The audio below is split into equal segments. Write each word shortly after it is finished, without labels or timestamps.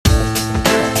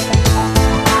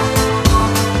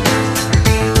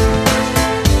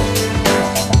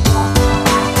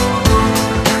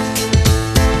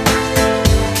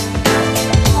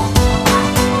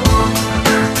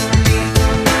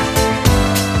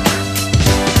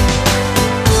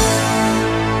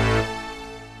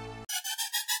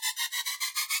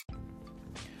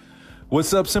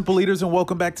What's up, Simple Eaters, and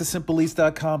welcome back to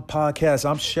SimpleEats.com podcast.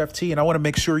 I'm Chef T, and I want to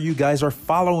make sure you guys are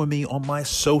following me on my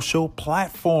social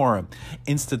platform.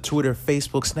 Insta, Twitter,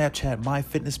 Facebook, Snapchat,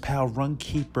 MyFitnessPal,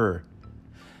 Runkeeper,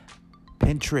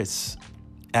 Pinterest,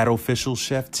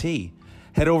 @OfficialChefT.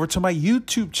 Head over to my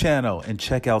YouTube channel and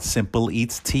check out Simple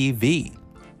Eats TV.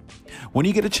 When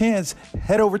you get a chance,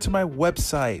 head over to my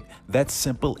website. That's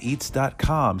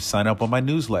SimpleEats.com. Sign up on my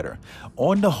newsletter.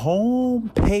 On the home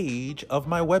page of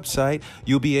my website,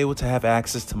 you'll be able to have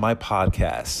access to my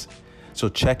podcasts. So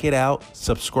check it out,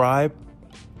 subscribe,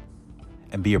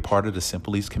 and be a part of the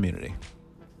Simple Eats community.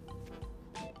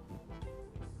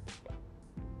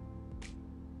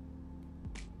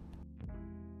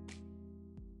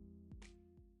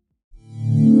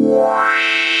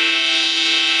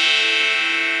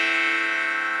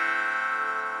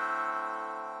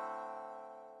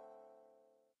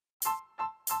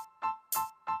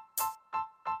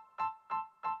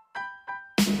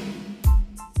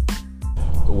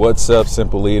 What's up,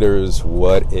 Simple Eaters?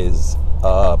 What is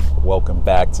up? Welcome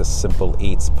back to Simple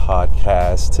Eats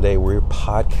podcast. Today we're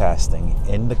podcasting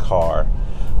in the car.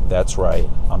 That's right,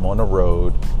 I'm on the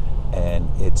road and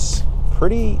it's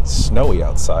pretty snowy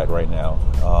outside right now.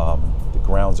 The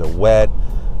grounds are wet,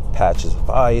 patches of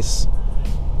ice,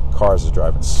 cars are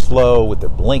driving slow with their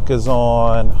blinkers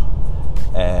on,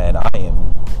 and I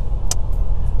am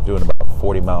doing about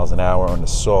 40 miles an hour on the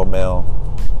sawmill,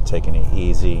 taking it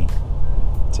easy.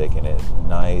 Taking it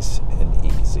nice and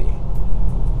easy.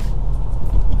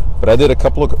 But I did a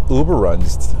couple of Uber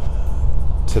runs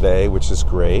today, which is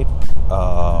great.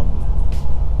 I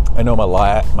know my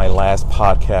last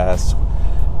podcast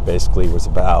basically was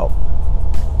about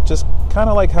just kind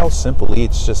of like how Simple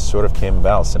Eats just sort of came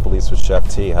about. Simple Eats with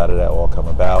Chef T, how did that all come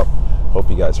about? Hope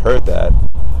you guys heard that.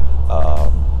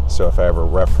 So if I ever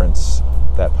reference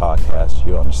that podcast,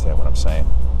 you'll understand what I'm saying.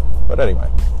 But anyway,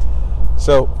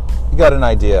 so you got an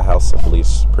idea how Simple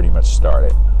Eats pretty much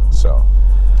started. So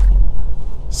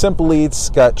Simple Eats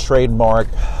got trademarked,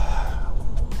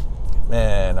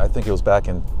 man, I think it was back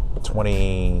in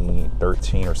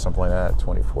 2013 or something like that,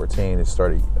 2014. I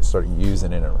started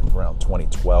using it around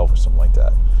 2012 or something like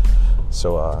that.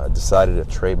 So I decided to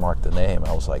trademark the name.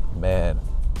 I was like, man,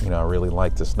 I really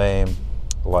like this name.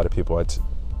 A lot of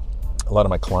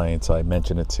my clients I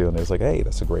mentioned it to, and they was like, hey,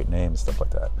 that's a great name and stuff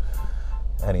like that.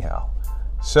 Anyhow,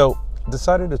 so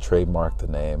decided to trademark the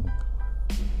name,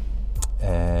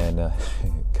 and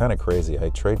kind of crazy,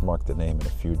 I trademarked the name in a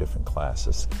few different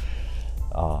classes.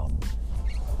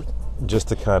 Just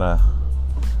to kind of,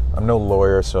 I'm no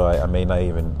lawyer, so I may not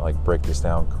even break this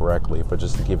down correctly, but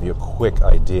just to give you a quick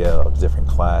idea of different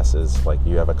classes. Like,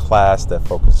 you have a class that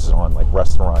focuses on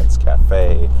restaurants,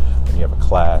 cafe, and you have a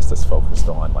class that's focused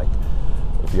on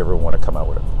if you ever want to come out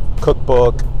with a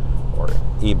cookbook or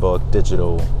ebook,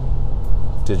 digital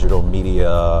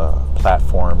media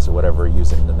platforms or whatever,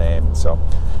 using the name. So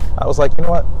I was like, you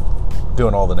know what?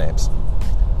 Doing all the names.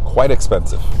 Quite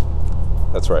expensive.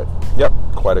 That's right. Yep,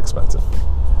 quite expensive.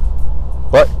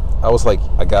 But I was like,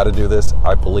 I got to do this.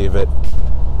 I believe it.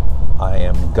 I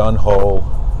am gun-ho.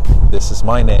 This is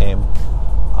my name.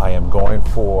 I am going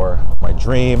for my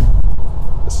dream.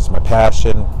 This is my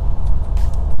passion.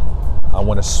 I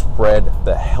want to spread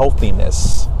the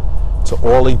healthiness to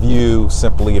all of you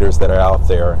Simple Eaters that are out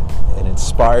there and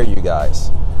inspire you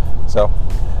guys. So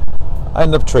I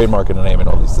ended up trademarking the name in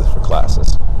all these different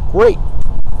classes. Great.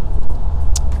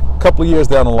 A couple of years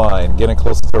down the line, getting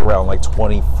close to around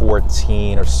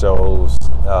 2014 or so.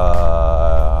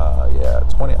 I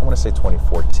want to say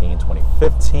 2014,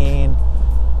 2015.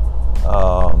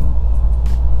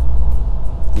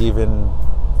 Even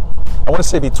I want to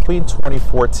say between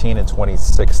 2014 and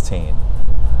 2016.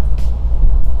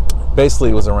 Basically,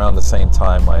 it was around the same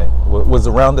time my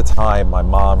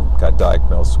mom got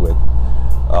diagnosed with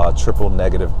triple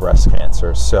negative breast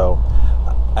cancer. So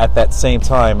at that same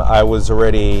time, I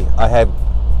had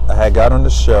got on the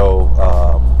show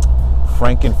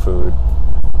Frankenfood.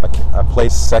 I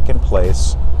placed second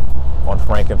place on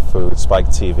Frankenfood, Spike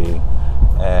TV,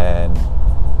 and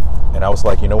I was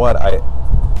like, you know what, I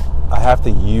have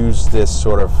to use this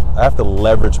I have to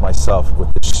leverage myself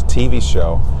with this TV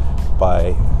show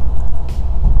by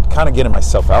kind of getting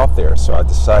myself out there. So I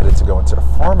decided to go into the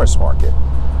farmer's market.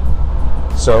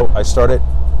 So I started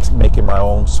making my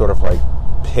own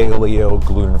paleo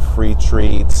gluten-free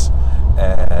treats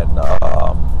and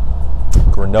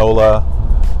granola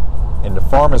in the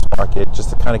farmer's market, just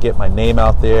to kind of get my name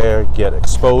out there, get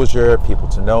exposure, people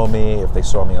to know me. If they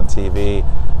saw me on TV,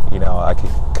 I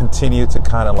could continue to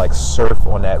kind of surf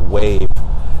on that wave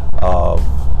of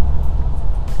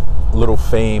little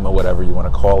fame or whatever you want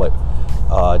to call it.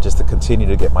 just to continue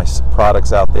to get my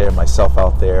products out there, myself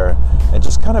out there, and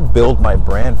just kind of build my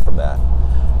brand from that.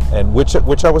 And which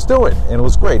I was doing, and it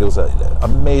was great. It was an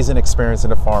amazing experience in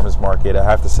the farmers market. I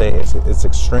have to say, it's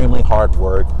extremely hard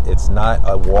work. It's not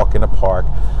a walk in the park,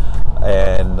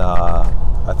 and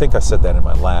I think I said that in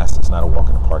my last. It's not a walk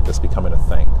in the park. That's becoming a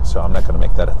thing, so I'm not going to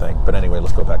make that a thing. But anyway,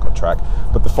 let's go back on track.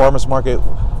 But the farmers market,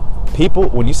 people,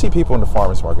 when you see people in the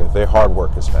farmers market, they're hard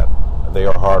workers, man. They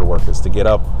are hard workers to get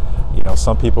up. You know,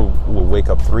 some people will wake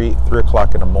up 3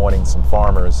 o'clock in the morning, some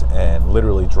farmers, and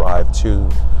literally drive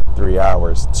 2-3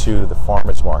 hours to the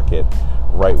farmers market,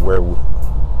 right where,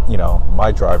 you know,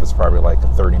 my drive is probably like a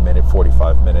 30-minute,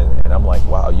 45-minute, and I'm like,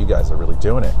 wow, you guys are really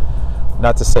doing it.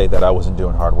 Not to say that I wasn't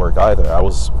doing hard work either. I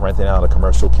was renting out a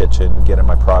commercial kitchen, getting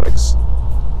my products.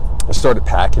 I started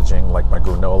packaging like my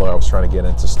granola. I was trying to get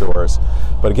into stores.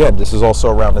 But again, this is also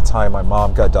around the time my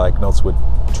mom got diagnosed with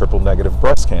triple-negative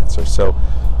breast cancer. So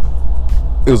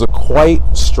it was a quite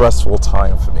stressful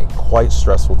time for me, quite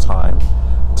stressful time,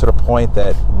 to the point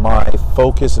that my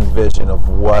focus and vision of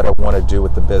what I want to do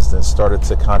with the business started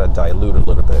to kind of dilute a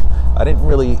little bit. I didn't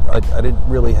really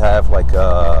have like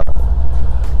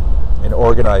an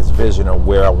organized vision of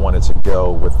where I wanted to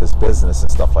go with this business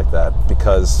and stuff like that,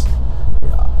 because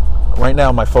right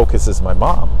now my focus is my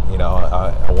mom. You know,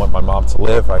 I want my mom to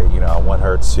live. I want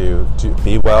her to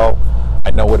be well. I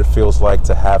know what it feels like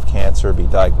to have cancer, be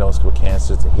diagnosed with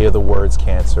cancer, to hear the words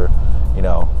cancer. You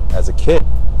know, as a kid,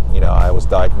 you know, I was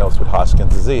diagnosed with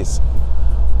Hodgkin's disease.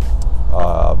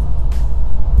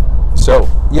 So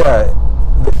yeah,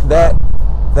 that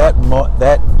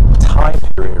time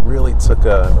period really took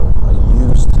a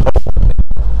huge toll on me,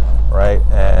 right?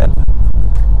 And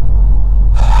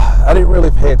I didn't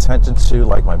really pay attention to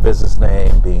like my business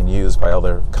name being used by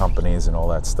other companies and all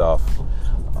that stuff.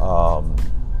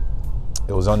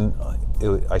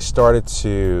 I started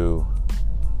to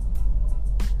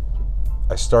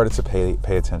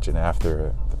pay attention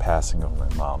after the passing of my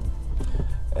mom.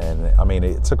 And I mean,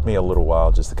 it took me a little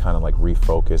while just to kind of like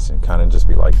refocus and kind of just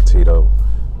be like, Tito,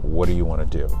 what do you want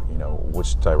to do? You know,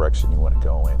 which direction you want to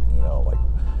go in? You know, like,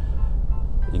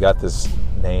 you got this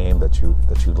name that you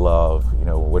love. You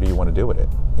know, what do you want to do with it?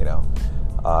 You know,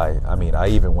 I mean, I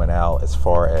even went out as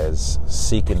far as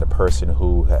seeking the person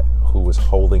who was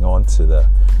holding on to the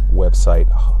website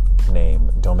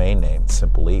domain name,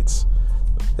 Simple Eats.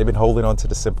 They've been holding on to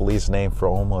the Simple Eats name for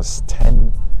almost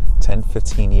 10,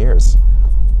 15 years.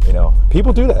 You know,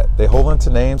 people do that. They hold on to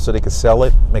names so they can sell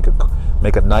it, make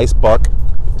a nice buck.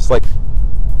 It's like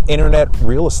internet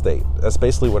real estate. That's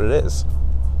basically what it is.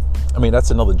 I mean,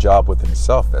 that's another job within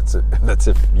itself. That's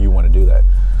if you want to do that.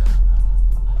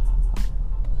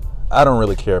 I don't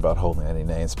really care about holding any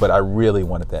names, but I really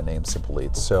wanted that name, Simple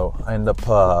Eats. So I ended up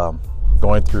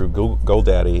going through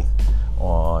GoDaddy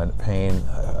on paying,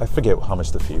 I forget how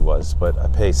much the fee was, but I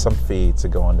paid some fee to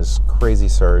go on this crazy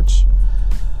search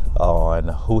on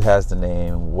who has the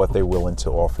name, what they're willing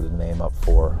to offer the name up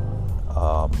for.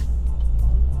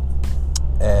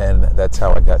 And that's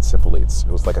how I got Simple Eats.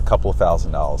 It was like a couple of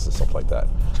 $1,000 or something like that.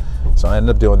 So I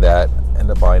ended up doing that,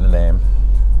 ended up buying the name.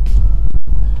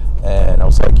 And I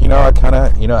was like, you know, I kind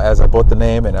of, you know, as I bought the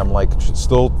name, and I'm like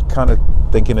still kind of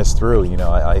thinking this through, you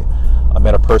know, I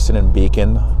met a person in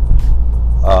Beacon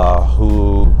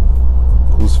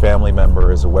whose family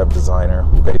member is a web designer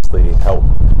who basically helped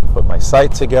put my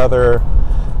site together.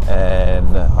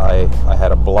 And I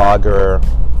had a blogger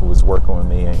who was working with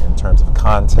me in terms of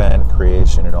content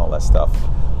creation and all that stuff.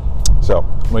 So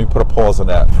let me put a pause on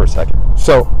that for a second.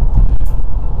 So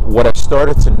what I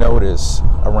started to notice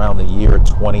around the year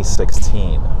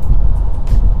 2016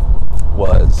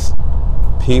 was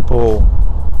people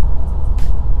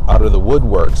out of the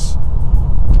woodworks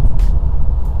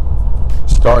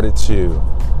started to,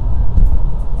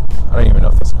 I don't even know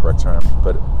if that's the correct term,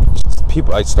 but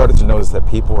I started to notice that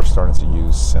people were starting to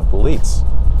use Simple Eats.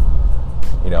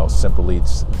 You know, Simple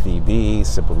Eats VB,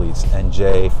 Simple Eats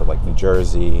NJ for like New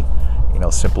Jersey, you know,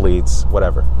 Simple Eats,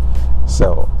 whatever.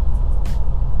 So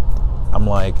I'm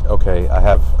like, okay,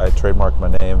 I trademarked my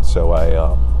name, so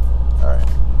all right.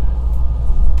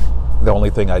 The only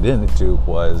thing I didn't do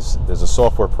was, there's a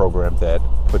software program that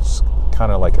puts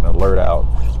kind of like an alert out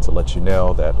to let you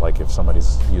know that like if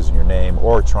somebody's using your name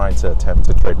or trying to attempt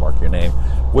to trademark your name,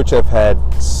 which I've had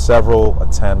several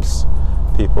attempts,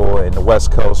 people in the West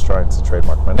Coast trying to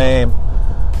trademark my name,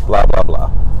 blah, blah,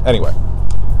 blah. Anyway,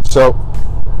 so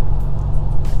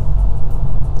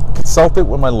I consulted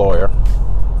with my lawyer,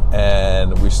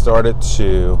 and we started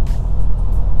to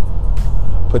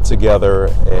put together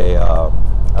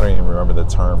I don't even remember the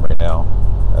term right now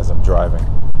as I'm driving.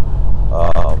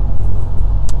 I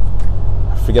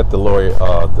forget the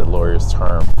lawyer's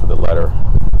term for the letter.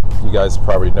 You guys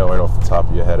probably know it off the top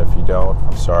of your head. If you don't,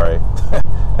 I'm sorry.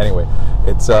 Anyway,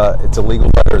 it's a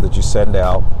legal letter that you send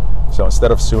out. So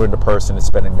instead of suing the person and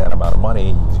spending that amount of money,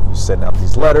 you send out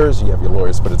these letters. You have your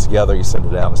lawyers put it together. You send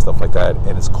it out and stuff like that,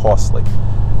 and it's costly,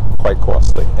 quite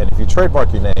costly. And if you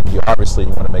trademark your name, you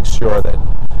want to make sure that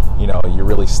you're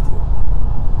really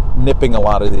nipping a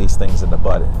lot of these things in the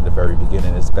bud in the very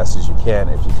beginning as best as you can,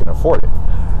 if you can afford it.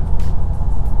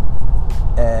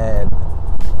 And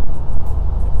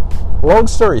long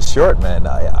story short, man,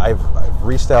 I've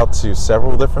reached out to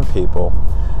several different people.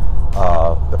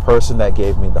 The person that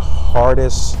gave me the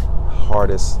hardest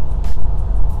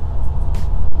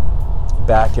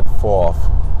back and forth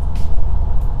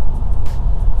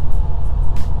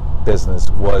business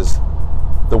was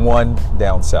the one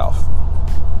down south.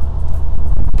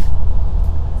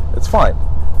 It's fine.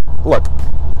 Look,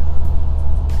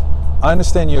 I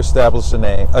understand you establish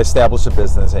a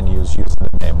business and use the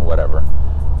name or whatever.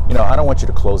 I don't want you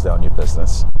to close down your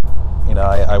business.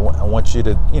 I want you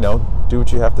to, do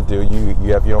what you have to do.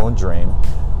 You have your own dream.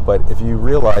 But if you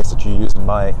realize that you're using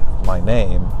my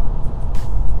name,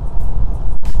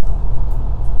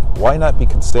 why not be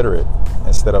considerate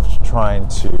instead of trying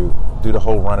to do the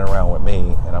whole running around with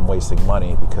me and I'm wasting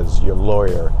money because your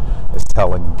lawyer is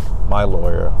telling my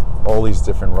lawyer all these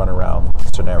different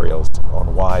runaround scenarios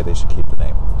on why they should keep the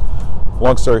name.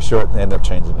 Long story short, they ended up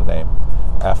changing the name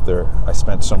after I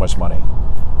spent so much money.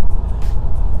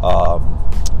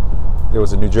 There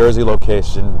was a New Jersey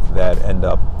location that ended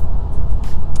up,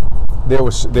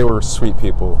 they were sweet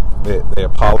people. They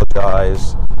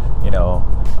apologized,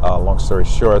 long story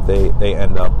short, they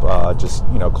end up just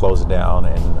closing down,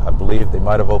 and I believe they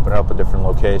might have opened up a different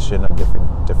location, a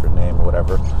different name or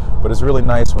whatever. But it's really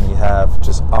nice when you have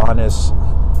just honest,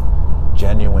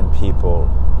 genuine people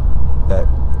that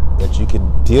you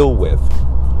can deal with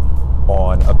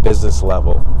on a business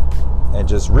level, and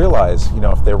just realize,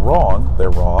 if they're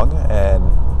wrong,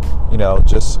 and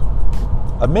just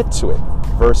admit to it,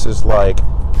 versus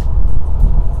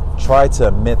try to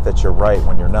admit that you're right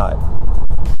when you're not.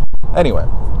 Anyway,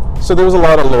 so there was a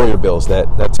lot of lawyer bills that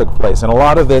took place, and a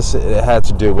lot of this it had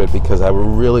to do with because I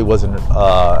really wasn't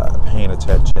paying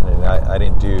attention, and I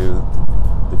didn't do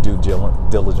the due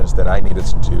diligence that I needed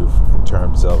to do in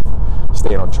terms of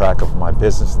staying on track of my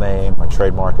business name, my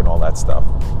trademark, and all that stuff.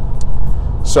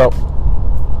 So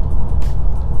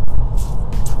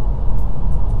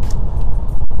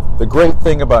the great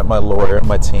thing about my lawyer and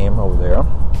my team over there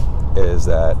is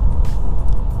that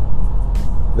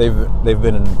they've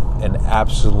been an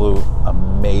absolute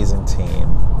amazing team,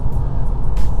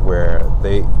 where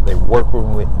they work with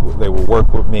me. They will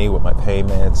work with me with my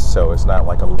payments, so it's not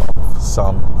like a lump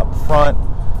sum up front.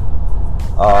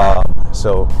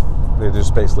 So they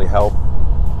just basically help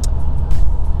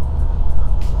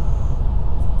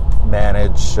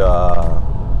manage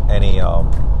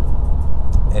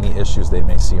any issues they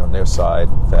may see on their side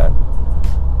that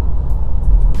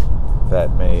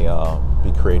may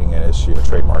be creating an issue, a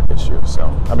trademark issue. So,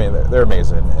 I mean, they're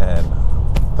amazing, and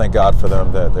thank God for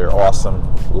them. That they're awesome.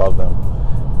 Love them,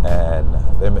 and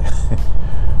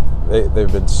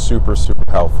they've been super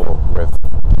helpful with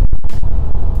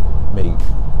me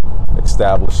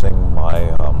establishing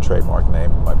my trademark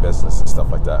name, my business, and stuff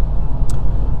like that.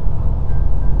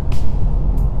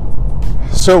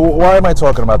 So why am I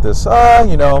talking about this?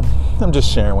 I'm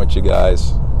just sharing with you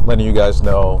guys, letting you guys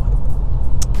know.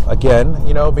 Again,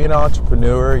 being an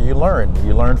entrepreneur, you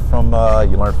learn from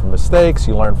mistakes.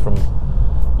 You learn from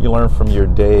your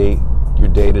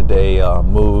day-to-day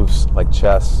moves, like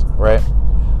chess, right?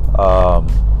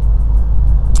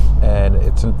 And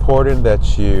it's important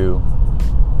that you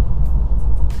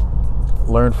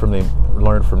learn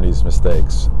from these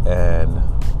mistakes, and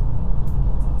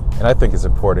I think it's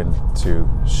important to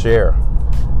share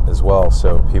as well,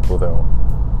 so people don't.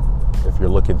 If you're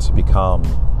looking to become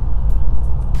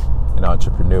an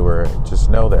entrepreneur,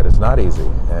 just know that it's not easy,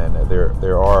 and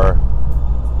there are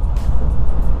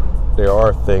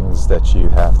things that you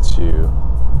have to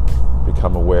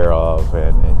become aware of,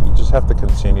 and you just have to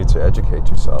continue to educate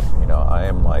yourself. I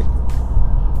am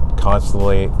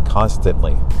constantly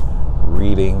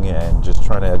reading and just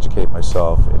trying to educate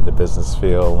myself in the business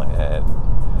field, and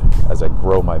as I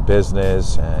grow my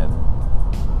business and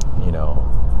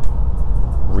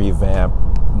revamp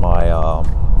my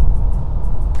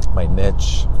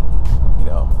niche,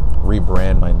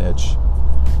 rebrand my niche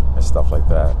and stuff like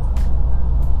that,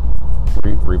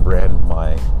 rebrand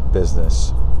my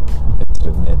business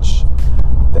into the niche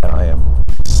that I am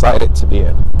excited to be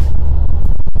in.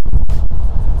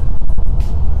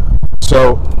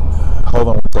 So, hold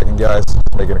hold on 1 second, guys.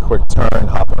 Making a quick turn,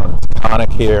 hopping on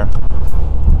Taconic here.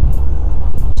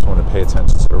 Just want to pay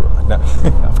attention to the road. Now,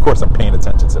 of course, I'm paying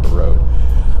attention to the road.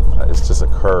 It's just a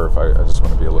curve. I just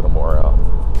want to be a little more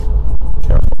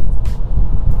careful.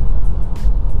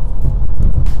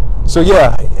 So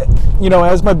yeah,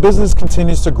 as my business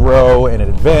continues to grow and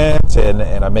advance, and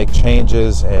I make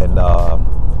changes, and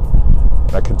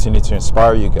I continue to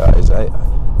inspire you guys,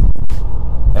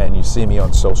 and you see me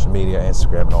on social media,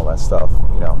 Instagram, and all that stuff,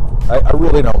 I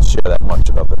really don't share that much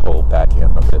about the whole back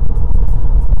end of it.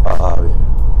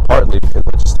 Partly because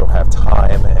I just don't have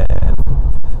time, and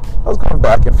I was going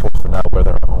back and forth for now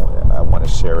whether I want to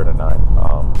share it or not.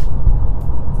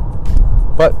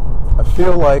 But I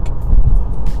feel like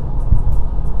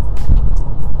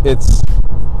it's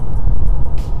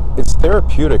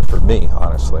therapeutic for me,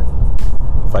 honestly,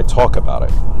 if I talk about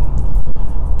it.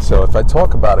 So if I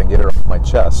talk about it and get it off my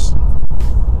chest,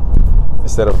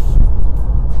 instead of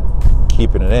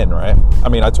keeping it in, right? I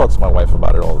mean, I talk to my wife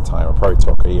about it all the time. I'll probably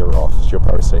talk her ear off. She'll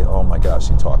probably say, oh my gosh,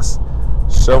 she talks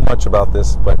so much about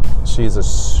this, but she's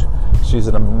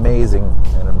an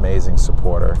amazing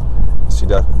supporter. She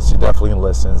definitely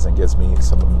listens and gives me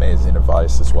some amazing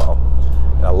advice as well.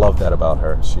 And I love that about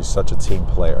her. She's such a team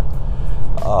player.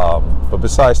 But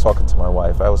besides talking to my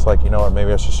wife, I was like,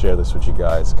 maybe I should share this with you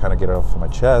guys, kind of get it off my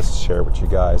chest, share it with you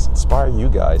guys, inspire you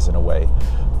guys in a way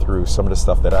through some of the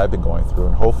stuff that I've been going through.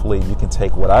 And hopefully you can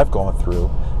take what I've gone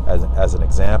through as an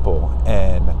example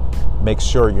and make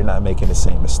sure you're not making the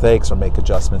same mistakes or make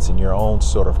adjustments in your own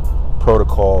sort of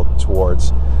protocol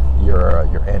towards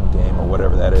your end game or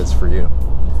whatever that is for you.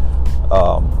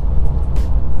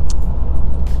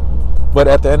 But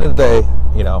at the end of the day,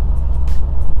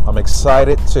 I'm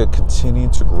excited to continue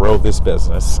to grow this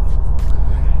business,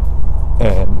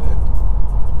 and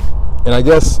I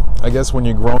guess when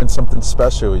you're growing something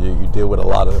special, you deal with a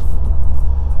lot of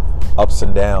ups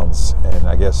and downs, and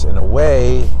I guess in a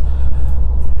way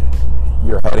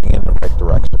you're heading in the right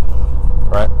direction,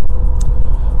 right?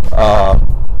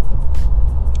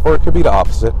 Or it could be the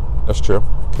opposite. That's true.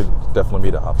 It could definitely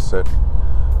be the opposite.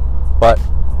 But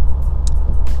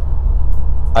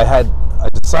I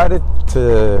decided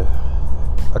to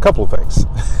a couple of things.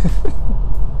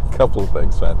 A couple of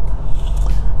things, man.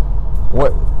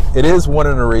 This is one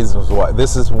of the reasons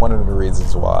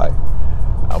why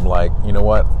I'm like, you know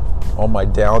what? On my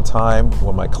downtime,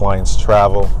 when my clients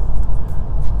travel,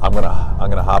 I'm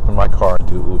gonna hop in my car and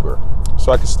do Uber,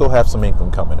 so I could still have some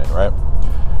income coming in, right?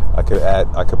 I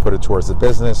could put it towards the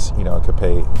business. I could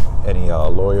pay any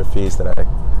lawyer fees that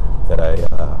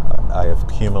I have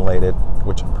accumulated,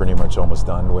 which I'm pretty much almost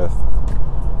done with.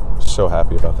 So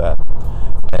happy about that.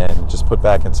 And just put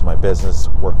back into my business,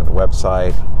 work on the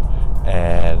website,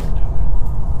 and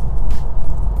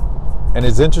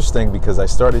it's interesting because I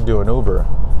started doing Uber,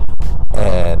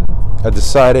 and I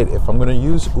decided if I'm going to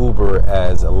use Uber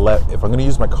if I'm going to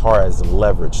use my car as a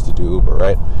leverage to do Uber,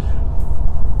 right,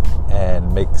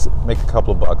 and make a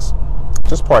couple of bucks,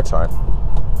 just part time,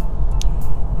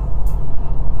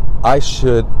 I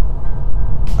should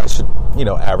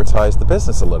advertise the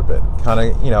business a little bit. Kind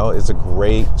of, it's a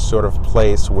great sort of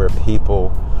place where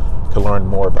people can learn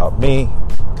more about me,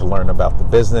 can learn about the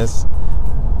business,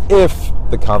 if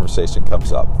the conversation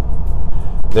comes up.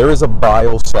 There is a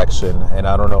bio section, and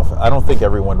I don't think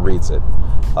everyone reads it.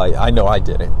 I know I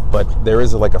didn't, but there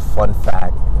is like a fun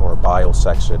fact or a bio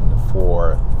section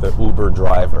for the Uber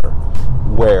driver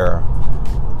where,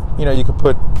 you could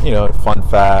put, fun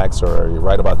facts, or you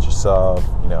write about yourself,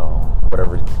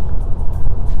 whatever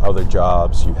other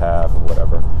jobs you have or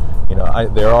whatever.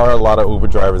 There are a lot of Uber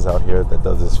drivers out here that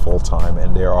does this full time,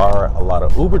 and there are a lot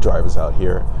of Uber drivers out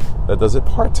here that does it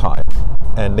part time,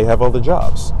 and they have other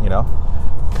jobs,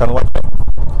 kind of like me.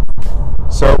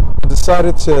 So I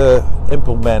decided to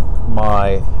implement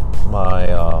my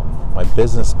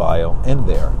business bio in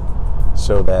there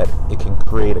so that it can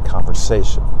create a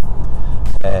conversation,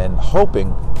 and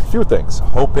hoping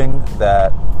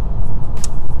that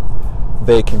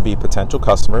they can be potential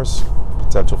customers,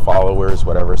 potential followers,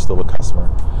 whatever, still a customer,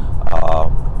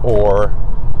 or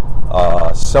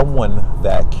someone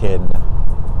that can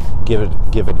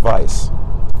give advice.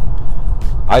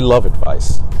 I love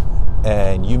advice,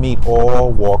 and you meet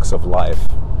all walks of life,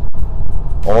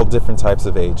 all different types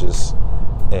of ages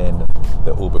in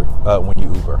the Uber when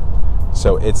you Uber.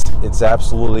 So it's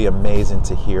absolutely amazing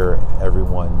to hear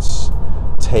everyone's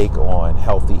take on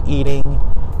healthy eating,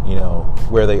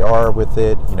 where they are with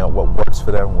it, what works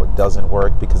for them, what doesn't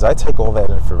work, because I take all that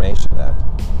information,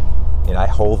 and I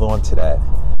hold on to that,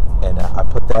 and I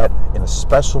put that in a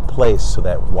special place so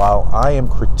that while I am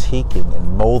critiquing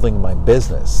and molding my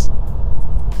business,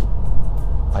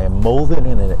 I am molding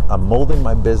in it. I'm molding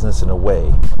my business in a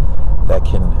way that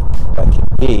can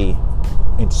be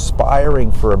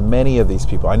inspiring for many of these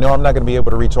people. I know I'm not going to be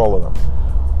able to reach all of them,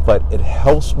 but it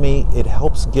helps me. It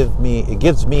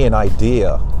gives me an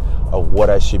idea of what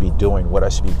I should be doing, what I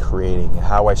should be creating,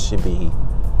 how I should be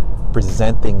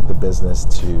presenting the business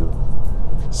to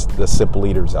the simple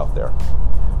leaders out there.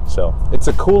 So it's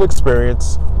a cool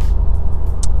experience,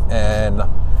 and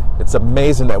it's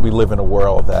amazing that we live in a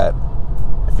world that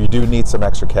if you do need some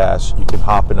extra cash, you can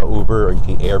hop in an Uber or you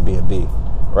can Airbnb,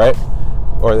 right?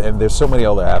 And there's so many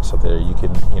other apps out there. You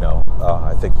can,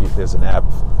 I think there's an app.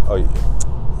 Oh,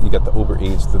 you got the Uber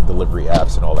Eats, the delivery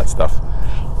apps, and all that stuff.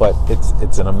 But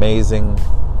it's an amazing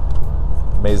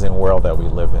world that we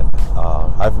live in.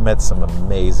 I've met some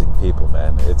amazing people,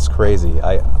 man. It's crazy.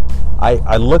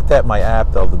 I looked at my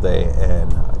app the other day,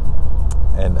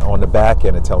 and on the back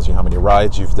end it tells you how many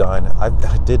rides you've done. I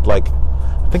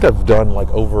think I've done like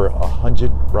over 100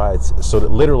 rides. So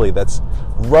that literally that's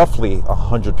roughly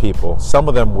 100 people. Some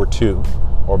of them were 2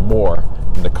 or more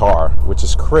in the car, which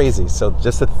is crazy. So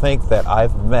just to think that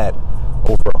I've met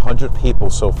over 100 people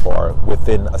so far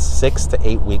within a 6 to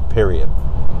 8 week period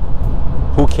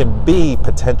who can be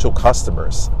potential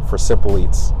customers for Simple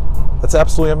Eats. That's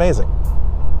absolutely amazing.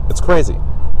 It's crazy.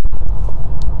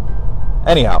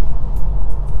 Anyhow,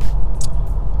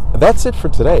 that's it for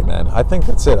today, man. I think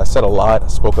that's it. I said a lot. I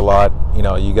spoke a lot.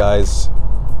 You guys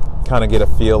kind of get a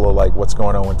feel of like what's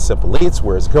going on with Simple Eats,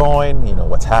 where it's going,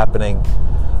 what's happening.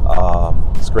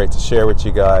 It's great to share with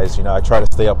you guys. I try to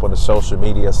stay up on the social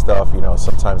media stuff.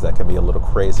 Sometimes that can be a little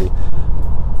crazy.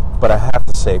 But I have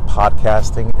to say,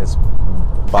 podcasting is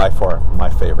by far my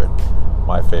favorite.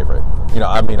 I've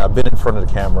been in front of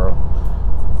the camera,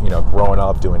 growing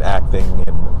up doing acting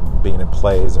and being in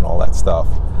plays and all that stuff.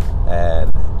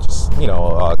 And just,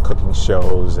 cooking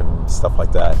shows and stuff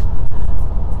like that.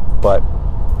 But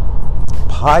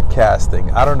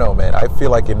podcasting, I don't know, man. I feel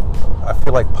like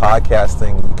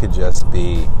podcasting, you could just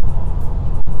be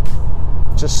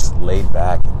laid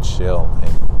back and chill,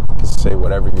 and you can say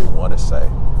whatever you want to say.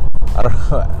 I don't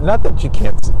know. Not that you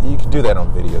can't. You can do that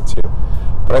on video too.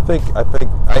 But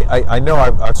I know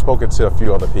I've spoken to a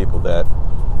few other people that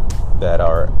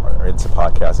are into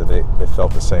podcasting. They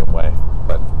felt the same way.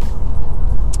 But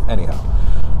anyhow,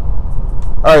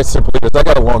 all right, Simple Leaders. I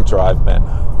got a long drive, man.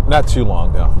 Not too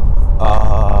long though.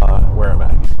 Where am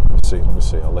I? Let me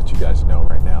see. I'll let you guys know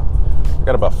right now. I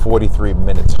got about 43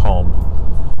 minutes home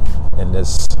in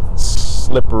this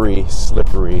slippery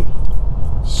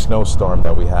snowstorm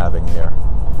that we're having here.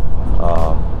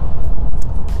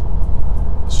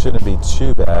 Shouldn't be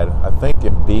too bad. I think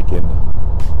in Beacon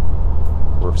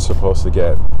we're supposed to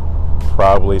get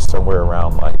probably somewhere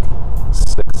around like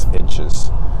 6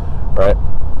 inches, right?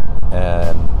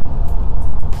 And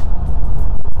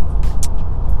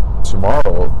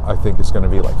tomorrow I think it's going to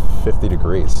be like 50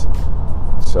 degrees.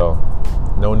 So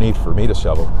no need for me to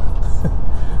shovel.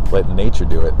 Let nature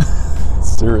do it.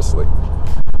 Seriously.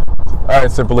 All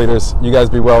right, Simple Leaders, you guys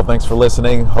be well. Thanks for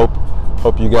listening. Hope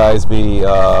you guys be.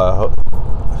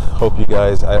 Hope you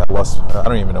guys. I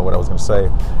don't even know what I was going to say.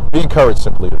 Be encouraged,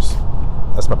 Simple Leaders.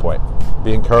 That's my point.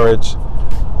 Be encouraged.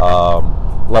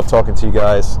 Love talking to you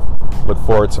guys. Look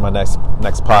forward to my next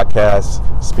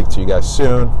podcast. Speak to you guys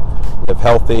soon. Live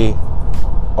healthy.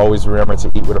 Always remember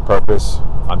to eat with a purpose.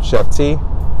 I'm Chef T.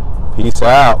 Peace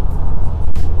out.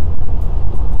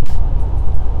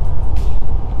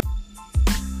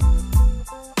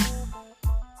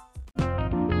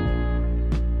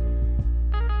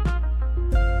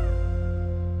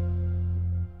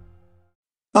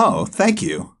 Oh, thank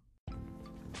you.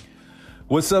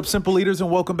 What's up, Simple Leaders, and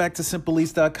welcome back to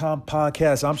SimpleEats.com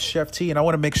podcast. I'm Chef T, and I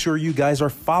want to make sure you guys are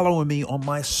following me on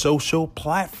my social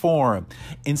platform.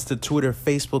 Insta, Twitter,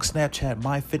 Facebook, Snapchat,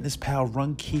 MyFitnessPal,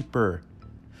 Runkeeper,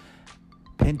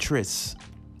 Pinterest,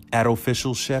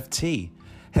 @OfficialChefT.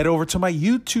 Head over to my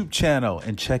YouTube channel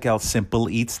and check out Simple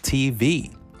Eats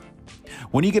TV.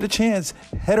 When you get a chance,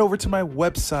 head over to my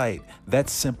website.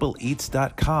 That's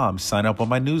SimpleEats.com. Sign up on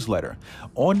my newsletter.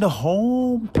 On the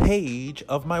home page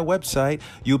of my website,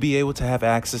 you'll be able to have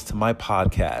access to my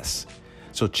podcasts.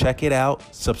 So check it out,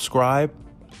 subscribe,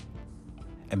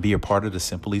 and be a part of the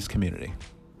Simple Eats community.